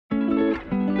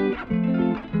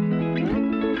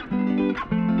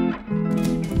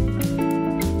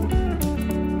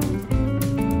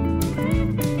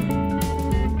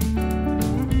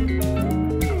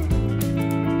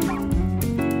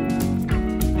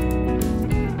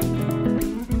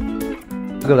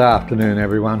Good afternoon,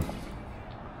 everyone.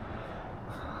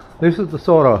 This is the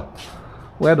sort of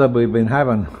weather we've been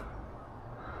having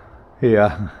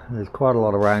here. There's quite a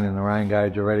lot of rain in the rain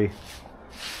gauge already.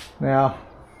 Now,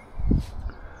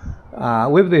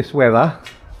 with this weather,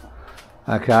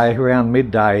 okay, around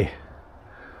midday,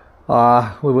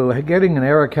 we were getting an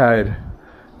error code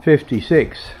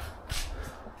 56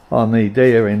 on the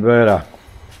Deye inverter,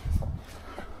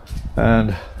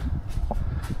 and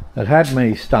it had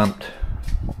me stumped.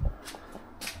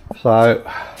 So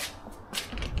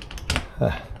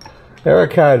error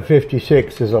code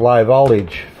 56 is a low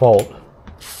voltage fault.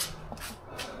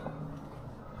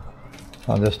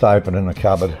 I'm just opening the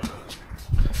cupboard.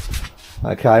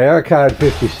 Okay, error code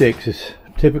 56 is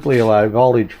typically a low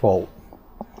voltage fault,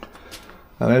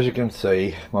 and as you can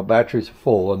see, my batteries are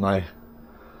full, and they,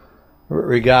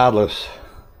 regardless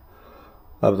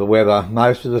of the weather,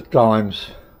 most of the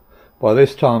times by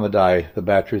this time of day the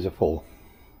batteries are full.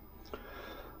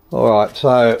 Alright,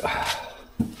 so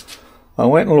I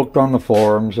went and looked on the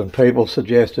forums, and people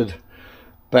suggested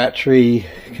battery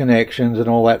connections and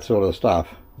all that sort of stuff.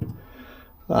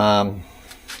 So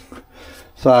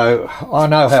I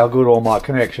know how good all my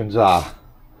connections are,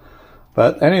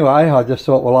 but anyway, I just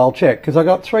thought, well, I'll check, because I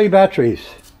got 3 batteries,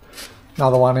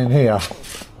 another one in here.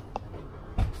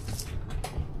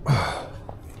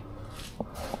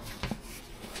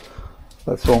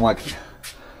 That's all my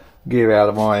gear out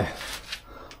of my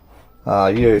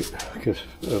ute because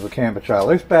of the camper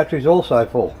trailer. This battery's also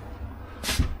full.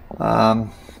 And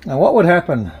what would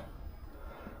happen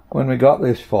when we got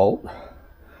this fault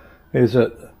is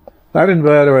that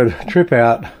inverter would trip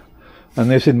out and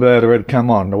this inverter would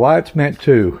come on the way it's meant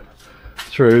to,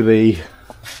 through the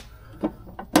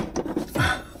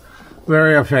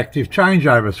very effective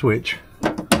changeover switch,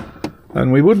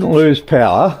 and we wouldn't lose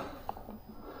power.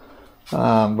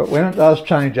 But when it does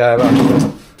change over,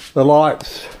 the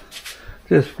lights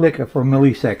just flicker for a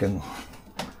millisecond.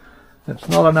 It's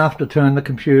not enough to turn the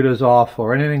computers off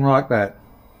or anything like that.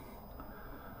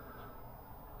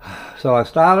 So I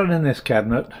started in this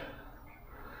cabinet.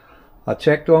 I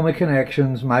checked all my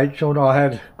connections, made sure I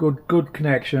had good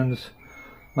connections,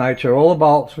 made sure all the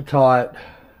bolts were tight,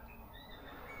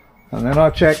 and then I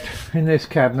checked in this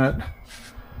cabinet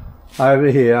over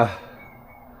here.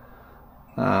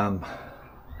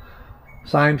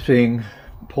 Same thing,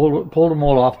 pulled them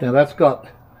all off. Now that's got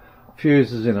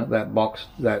fuses in it, that box,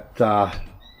 that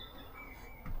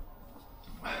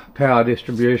power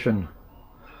distribution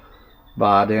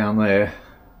bar down there.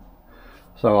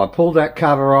 So I pulled that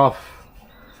cover off,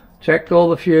 checked all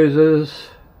the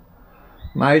fuses,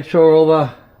 made sure all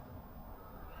the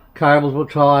cables were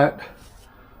tight,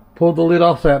 pulled the lid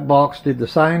off that box, did the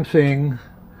same thing,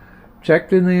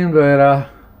 checked in the inverter,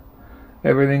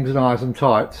 everything's nice and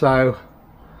tight. So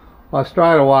I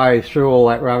straight away threw all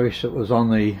that rubbish that was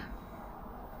on the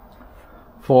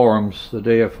forums, the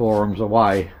Deye forums,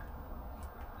 away,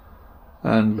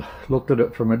 and looked at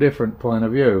it from a different point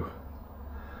of view.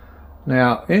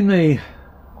 Now in the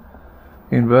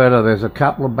inverter there's a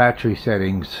couple of battery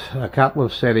settings, a couple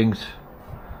of settings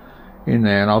in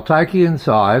there, and I'll take you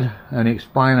inside and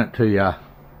explain it to you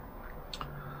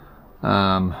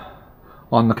on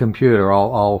the computer.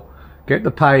 I'll get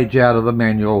the page out of the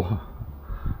manual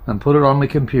and put it on my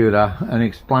computer and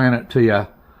explain it to you.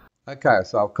 Okay,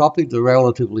 so I've copied the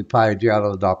relative page out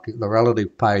of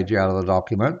the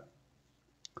document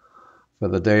for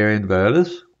the Deye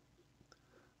inverters.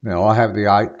 Now I have the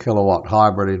 8 kilowatt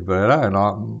hybrid inverter,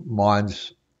 and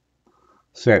mine's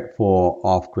set for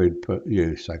off-grid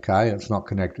use. Okay, it's not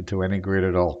connected to any grid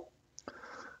at all.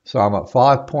 So I'm at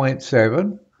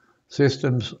 5.7,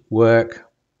 systems work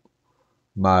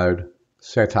mode,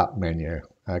 setup menu.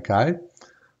 Okay,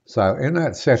 so in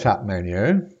that setup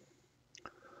menu,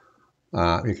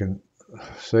 you can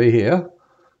see here,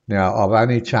 now I've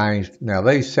only changed, now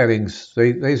these settings,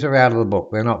 these are out of the book,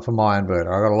 they're not for my inverter.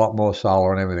 I've got a lot more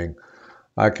solar and everything.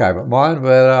 Okay, but my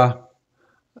inverter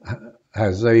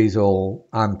has these all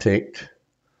unticked.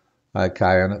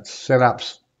 Okay, and it's set up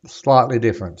slightly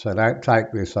different, so don't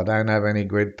take this. I don't have any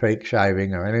grid peak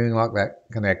shaving or anything like that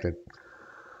connected.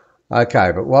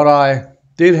 Okay, but what I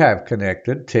did have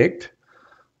connected, ticked,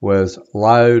 was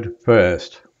load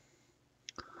first.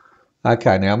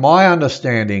 Okay, now my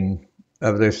understanding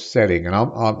of this setting, and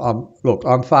look,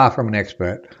 I'm far from an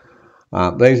expert.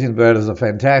 These inverters are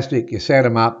fantastic. You set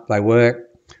them up, they work.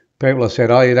 People have said,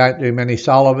 oh, you don't do many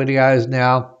solar videos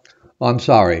now. I'm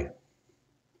sorry.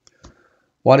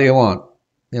 What do you want?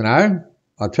 You know,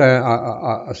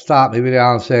 I start my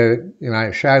video and say, you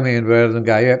know, show me inverters, and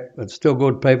go, yep, it's still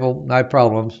good, people, no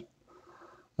problems.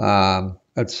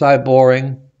 It's so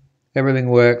boring. everything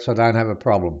works, I don't have a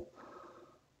problem.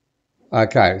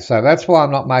 Okay, so that's why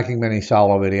I'm not making many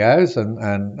solar videos,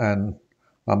 and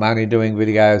I'm only doing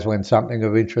videos when something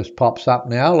of interest pops up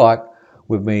now, like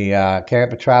with me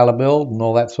camper trailer build and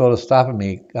all that sort of stuff, and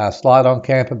me slide-on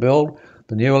camper build,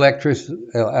 the new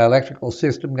electrical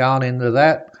system going into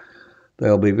that.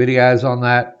 There'll be videos on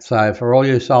that. So for all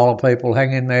you solar people,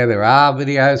 hang in there. There are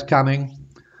videos coming,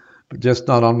 but just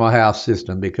not on my house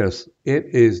system because it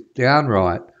is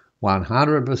downright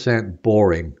 100%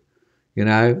 boring. You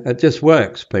know, it just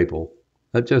works, people.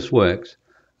 It just works.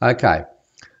 Okay.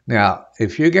 Now,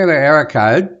 if you get an error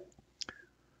code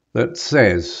that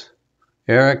says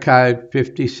error code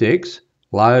 56,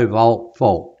 low volt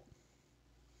fault.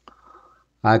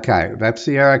 Okay, that's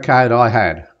the error code I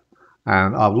had.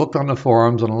 And I've looked on the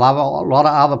forums, and a lot of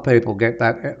other people get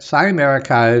that same error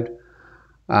code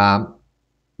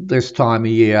this time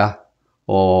of year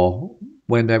or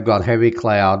when they've got heavy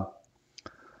cloud.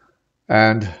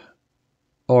 And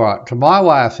all right, to my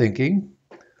way of thinking,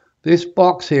 this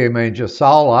box here means your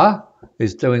solar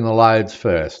is doing the loads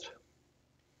first.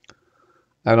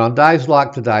 And on days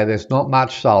like today, there's not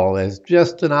much solar. There's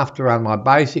just enough to run my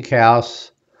basic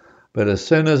house. But as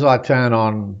soon as I turn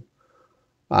on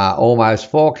almost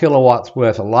 4 kilowatts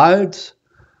worth of loads,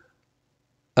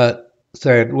 it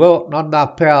said, well, not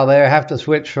enough power there, have to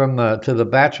switch from to the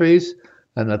batteries.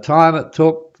 And the time it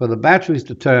took for the batteries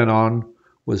to turn on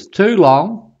was too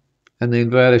long, and the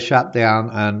inverter shut down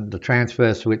and the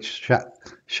transfer switch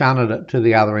shunted it to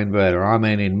the other inverter. I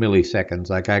mean in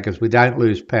milliseconds, okay, because we don't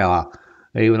lose power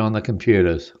even on the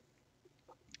computers.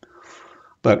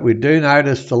 But we do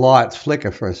notice the lights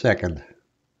flicker for a second.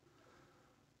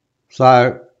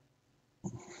 So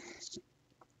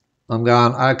I'm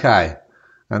going, okay.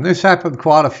 And this happened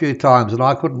quite a few times, and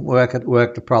I couldn't work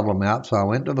the problem out, so I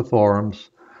went to the forums.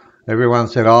 Everyone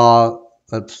said, oh,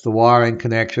 it's the wiring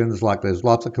connections, like there's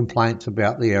lots of complaints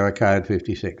about the error code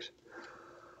 56.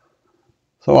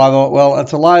 So I thought, well,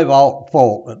 it's a low volt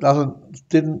fault. That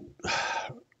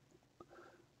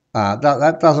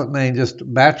doesn't mean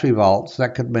just battery volts.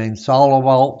 That could mean solar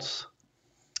volts.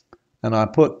 And I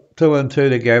put 2 and 2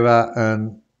 together,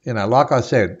 and you know, like I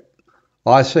said,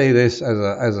 I see this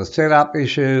as a setup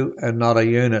issue and not a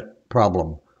unit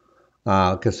problem,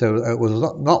 because it was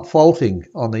not faulting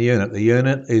on the unit. The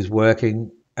unit is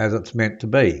working as it's meant to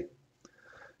be.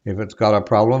 If it's got a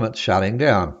problem, it's shutting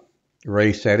down,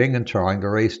 resetting and trying to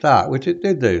restart, which it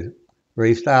did do.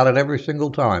 Restarted every single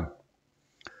time.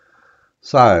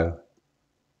 So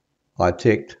I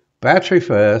ticked battery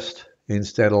first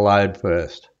instead of load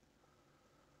first.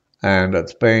 And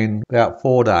it's been about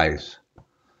 4 days.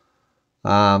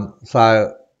 And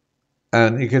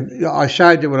I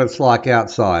showed you what it's like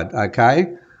outside,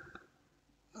 okay?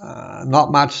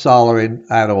 Not much solar in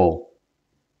at all.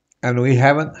 And we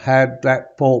haven't had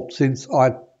that fault since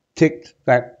I ticked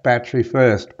that battery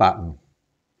first button.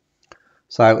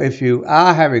 So if you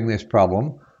are having this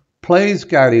problem, please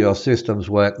go to your system's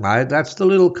work mode. That's the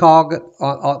little cog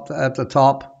at the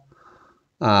top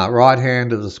right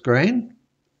hand of the screen.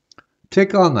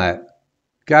 Tick on that.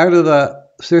 Go to the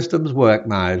system's work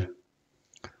mode.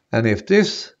 And if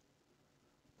this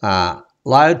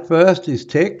load first is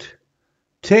ticked,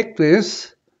 tick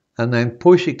this and then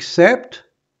push accept.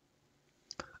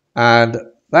 And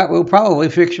that will probably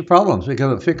fix your problems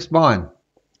because it fixed mine.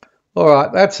 All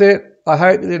right, that's it. I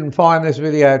hope you didn't find this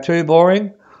video too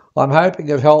boring. I'm hoping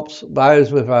it helps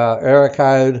those with error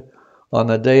code on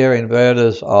the Deye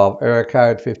inverters of error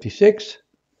code 56.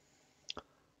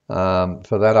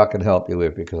 For that I can help you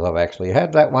with because I've actually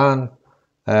had that one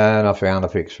and I found a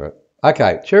fix for it.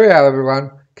 Okay, cheerio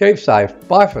everyone. Keep safe.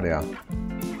 Bye for now.